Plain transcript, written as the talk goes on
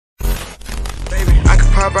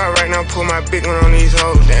pop out right now, pull my big one on these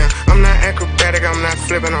hoes, damn. I'm not acrobatic, I'm not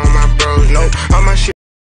flipping on my bros, nope. All my shit.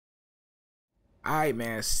 Alright,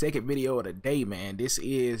 man, second video of the day, man. This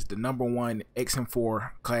is the #1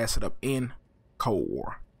 XM4 class setup in Cold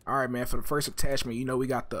War. Alright, man, for the first attachment, you know we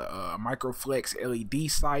got the Microflex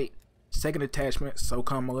LED sight. Second attachment,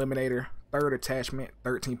 SOCOM eliminator. Third attachment,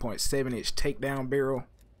 13.7-inch takedown barrel.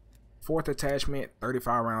 Fourth attachment,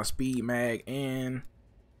 35 round speed mag. And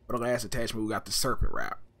for the last attachment, we got the serpent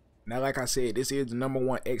wrap. Now, like I said, this is the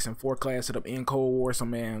 #1 XM4 class setup in Cold War. So,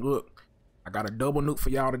 man, look, I got a double nuke for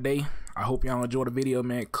y'all today. I hope y'all enjoy the video,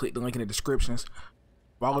 man. Click the link in the descriptions.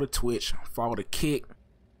 Follow the Twitch, follow the Kick,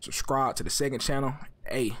 subscribe to the second channel.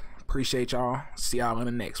 Hey, appreciate y'all. See y'all in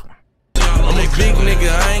the next one. I'm a big nigga,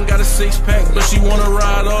 I ain't got a six-pack, but she wanna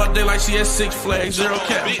ride all day like she has Six Flags, zero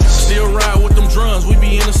cap. Still ride with them drums, we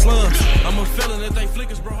be in the slums. I'm a felon that they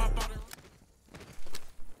flickers, bro.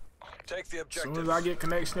 Take the objective. As soon as I get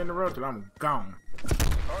connection interrupted, I'm gone.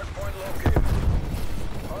 Hardpoint located.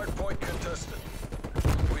 Hardpoint contested.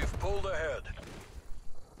 We've pulled ahead.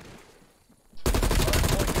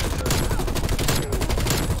 Hardpoint contested.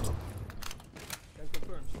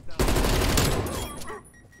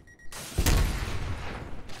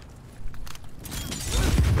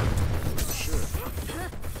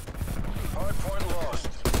 Hardpoint lost.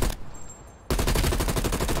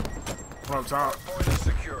 One up top. Hardpoint is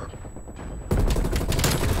secure.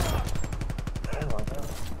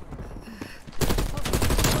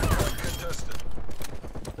 Hardpoint contested.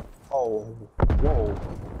 Oh, whoa.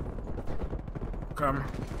 Coming.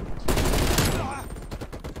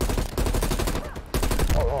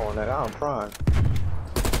 Oh, nigga, I'm prime.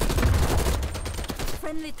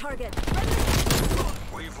 Friendly target.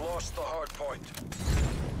 We've lost the hardpoint.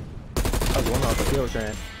 I was going off the kill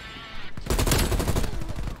chain.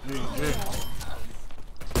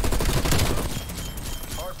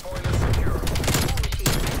 Hardpoint is secure.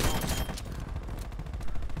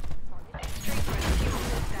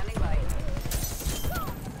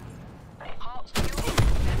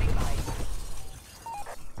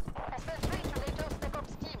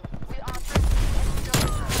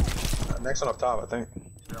 Next one up top, I think.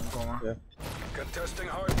 Yeah, I'm going. Yeah. Contesting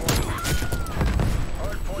hardpoint.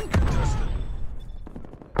 Hardpoint contested.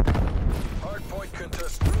 Hardpoint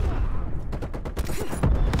contested.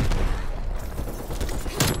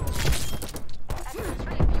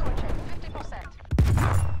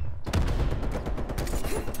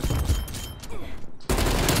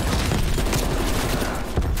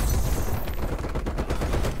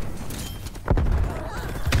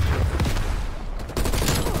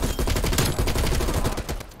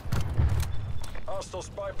 Hostile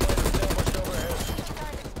spy plane established overhead.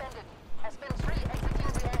 Time expended. Has been 3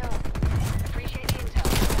 executing the AO. Appreciate the intel.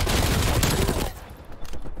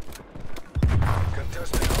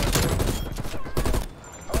 Contesting hardpoint.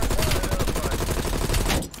 Hardpoint identified.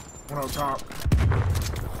 One up top.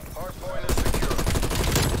 Hardpoint is secure.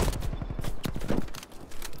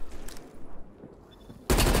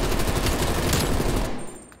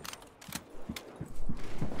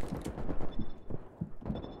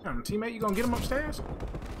 Damn, teammate, you gonna get him upstairs?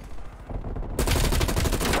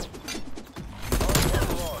 Hardpoint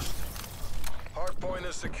lost. Hardpoint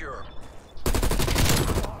is secure.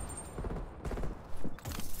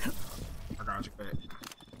 I got you back.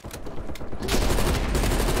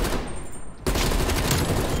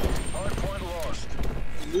 Hardpoint lost.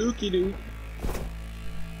 Lukey dude.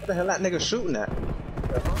 What the hell that nigga shooting at?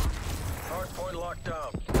 Hardpoint locked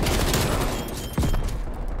down.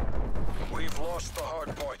 We've lost the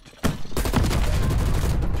hardpoint.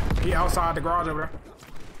 He outside the garage over there.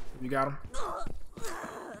 You got him?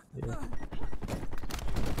 Yeah.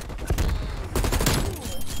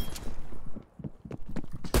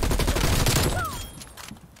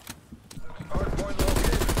 Hardpoint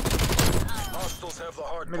located. Hostiles have the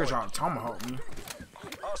hardpoint. Nigga trying to tomahawk me.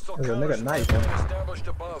 Hostile There's a counter nigga knife, structure man. established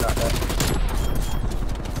above. Got that.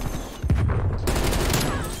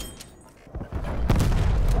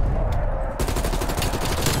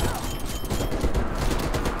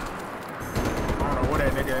 I don't know where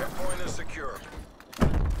that nigga at. Hardpoint is secure.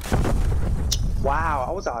 Wow,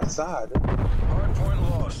 I was outside. Hardpoint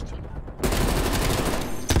lost.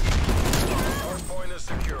 Hardpoint is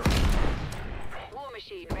secure. War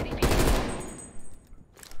machine ready to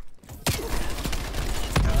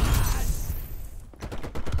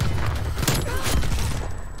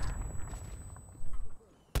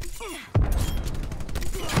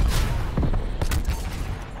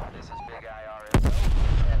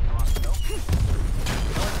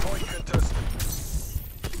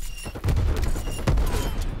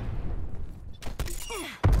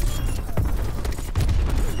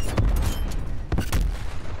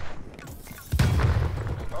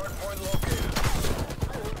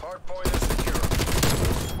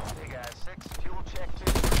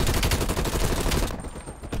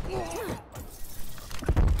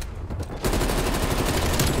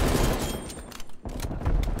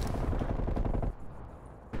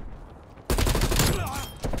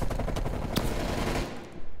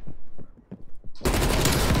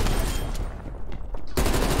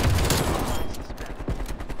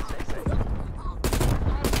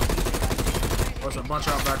There's a bunch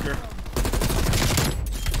out back here.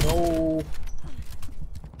 No.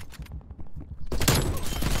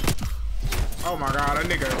 Oh my god, that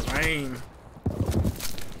nigga is lame.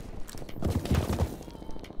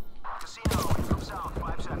 Casino, income south,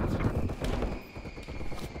 5 seconds.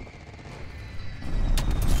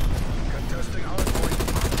 Contesting hard point.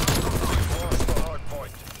 We've lost the hard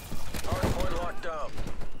point. Hard point locked down.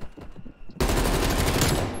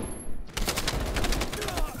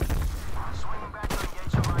 Swinging back to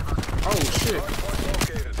engage survivors. Oh shit. Hard point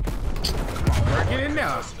located. Come on, bro, get in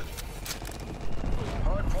there.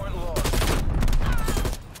 Hard point lost.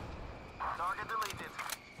 Target deleted.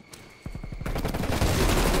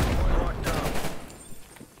 Point locked down.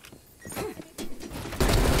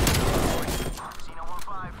 Casino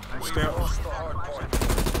 1-5. We've Step. lost the hard point.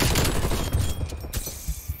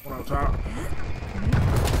 One on top.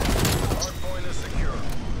 Hard point is secure.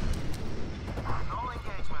 No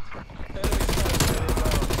engagement. Enemy spotted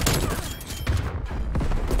inbound.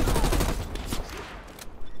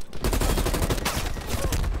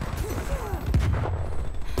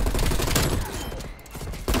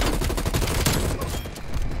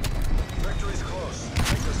 Victory's close.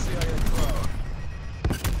 Make the CIA proud.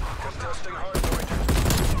 Contesting hard point.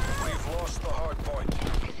 We've lost the hard point.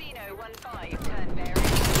 Casino 1-5, turn bearing.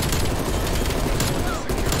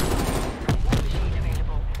 Machine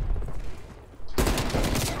available.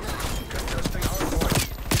 Contesting hard point.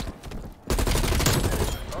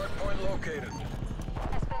 Hard point located.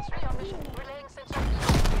 XM4 on mission, relaying sensor.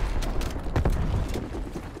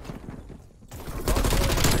 Hard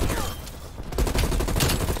point is secure.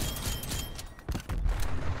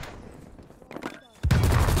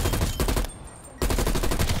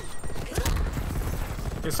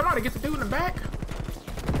 Did somebody get the dude in the back?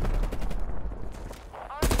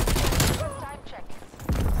 Time check.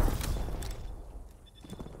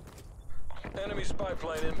 Enemy spy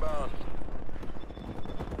plane inbound.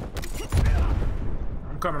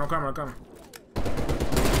 I'm coming, I'm coming, I'm coming.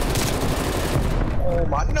 Oh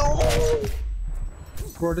my no!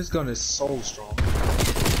 Bro, this gun is so strong.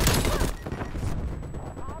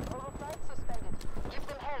 Overflight suspended. Give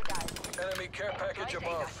them hell, guys. Enemy care package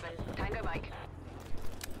above. Tango Mike.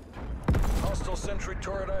 Hostile sentry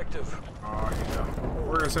turret active. Oh yeah.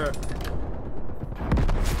 Where is it?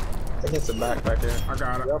 I think it's a back back there. I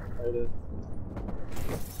got it. Yep, there it is.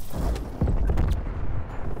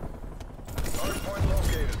 Hard point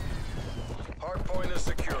located. Hard point is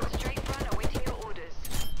secure. Straight front, awaiting your orders.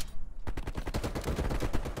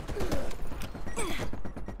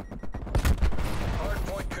 Hard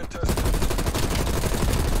point contested.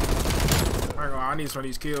 I need some of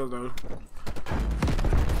these kills though.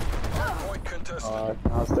 Hard point contested.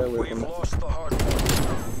 I'll stay with We've him. lost the hard point.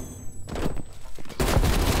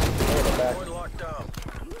 Hard back. Point locked down.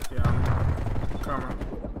 Yeah. I'm coming.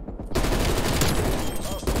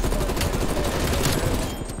 Hostile spy plane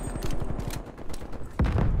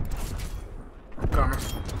I'm coming.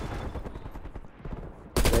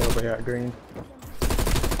 Stay over here at green.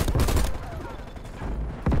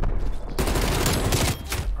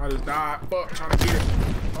 I just died. Fuck, trying to get it. is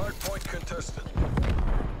hard point contested.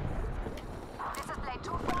 This is Blade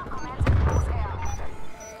 2-4, commencing close air.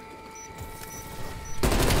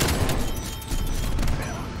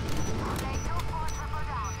 Blade 2-4, triple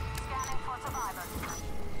down. Scanning for survivors.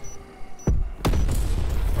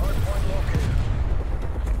 Hard point located.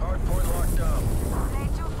 Hard point locked down.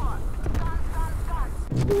 Blade 2-4. Guns.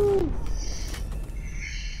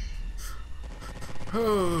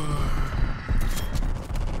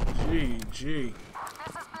 GG.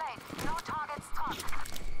 This is Blade. No targets touched.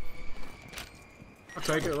 I'll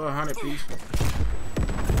take it, a little 100 piece.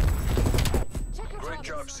 Great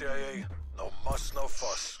job, CIA. No muss, no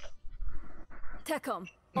fuss. TECOM,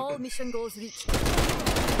 all mission goals reached.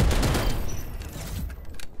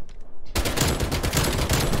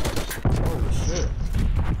 Oh shit.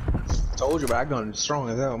 Told you, but that gun is strong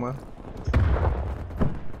as hell, man.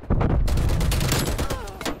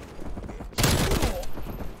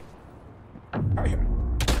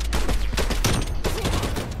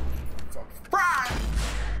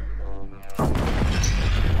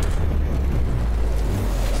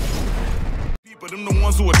 Them the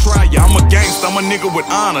ones who will try ya. I'm a gangster, I'm a nigga with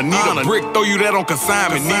honor. Need a brick, throw you that on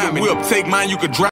consignment. Need a whip, take mine, you could drive.